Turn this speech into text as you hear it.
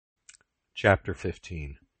Chapter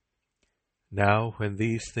 15. Now when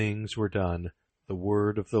these things were done, the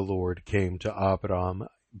word of the Lord came to Abram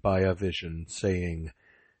by a vision, saying,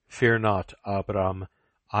 Fear not, Abram,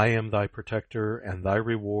 I am thy protector, and thy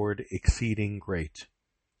reward exceeding great.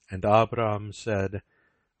 And Abram said,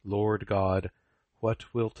 Lord God,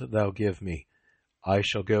 what wilt thou give me? I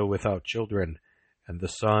shall go without children, and the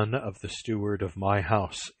son of the steward of my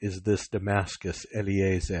house is this Damascus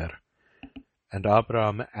Eliezer. And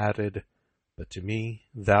Abram added, But to me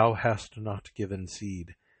thou hast not given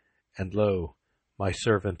seed, and lo, my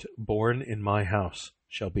servant born in my house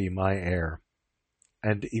shall be my heir.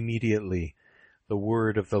 And immediately the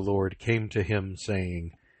word of the Lord came to him,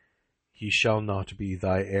 saying, He shall not be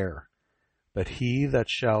thy heir, but he that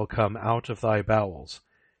shall come out of thy bowels,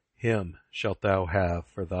 him shalt thou have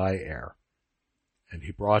for thy heir. And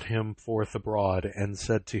he brought him forth abroad, and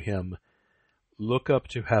said to him, Look up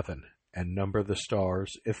to heaven, and number the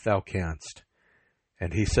stars, if thou canst.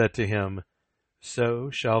 And he said to him, So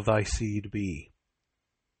shall thy seed be.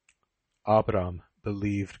 Abram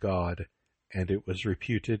believed God, and it was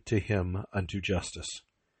reputed to him unto justice.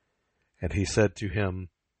 And he said to him,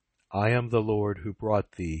 I am the Lord who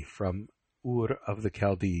brought thee from Ur of the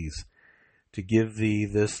Chaldees, to give thee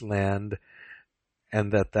this land,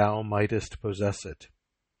 and that thou mightest possess it.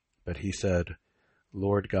 But he said,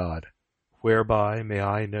 Lord God, whereby may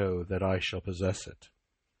I know that I shall possess it?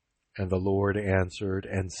 And the Lord answered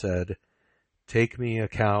and said, Take me a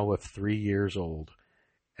cow of 3 years old,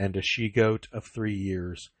 and a she-goat of 3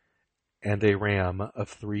 years, and a ram of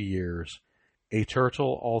 3 years, a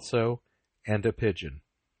turtle also, and a pigeon.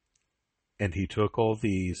 And he took all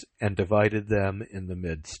these, and divided them in the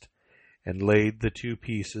midst, and laid the 2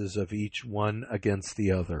 pieces of each one against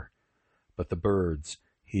the other. But the birds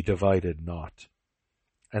he divided not.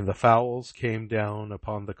 And the fowls came down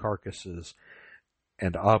upon the carcasses,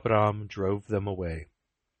 and Abram drove them away.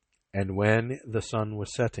 And when the sun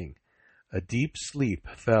was setting, a deep sleep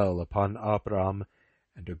fell upon Abram,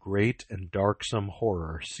 and a great and darksome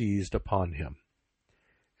horror seized upon him.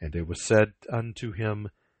 And it was said unto him,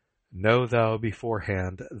 Know thou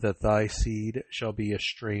beforehand that thy seed shall be a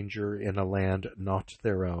stranger in a land not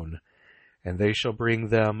their own, and they shall bring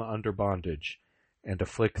them under bondage, and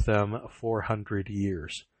afflict them 400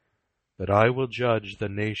 years. But I will judge the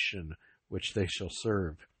nation which they shall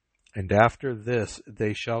serve, and after this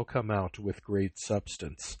they shall come out with great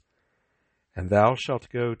substance. And thou shalt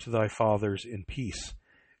go to thy fathers in peace,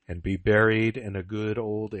 and be buried in a good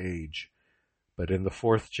old age. But in the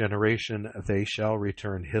 4th generation they shall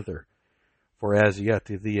return hither. For as yet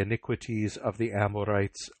the iniquities of the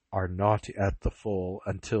Amorites are not at the full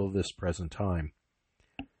until this present time.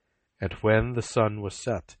 And when the sun was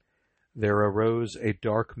set, there arose a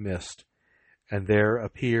dark mist, and there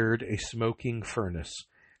appeared a smoking furnace,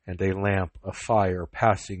 and a lamp of fire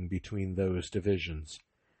passing between those divisions.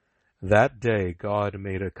 That day God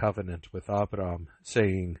made a covenant with Abram,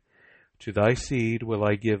 saying, To thy seed will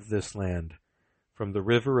I give this land, from the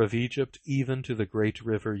river of Egypt even to the great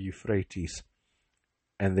river Euphrates,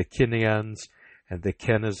 and the Kenians, and the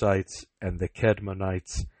Kenizzites, and the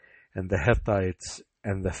Kedmonites, and the Hethites,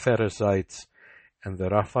 and the Pherizzites, and the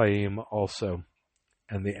Rephaim also,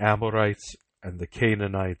 and the Amorites, and the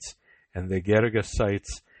Canaanites, and the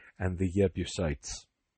Girgashites, and the Jebusites.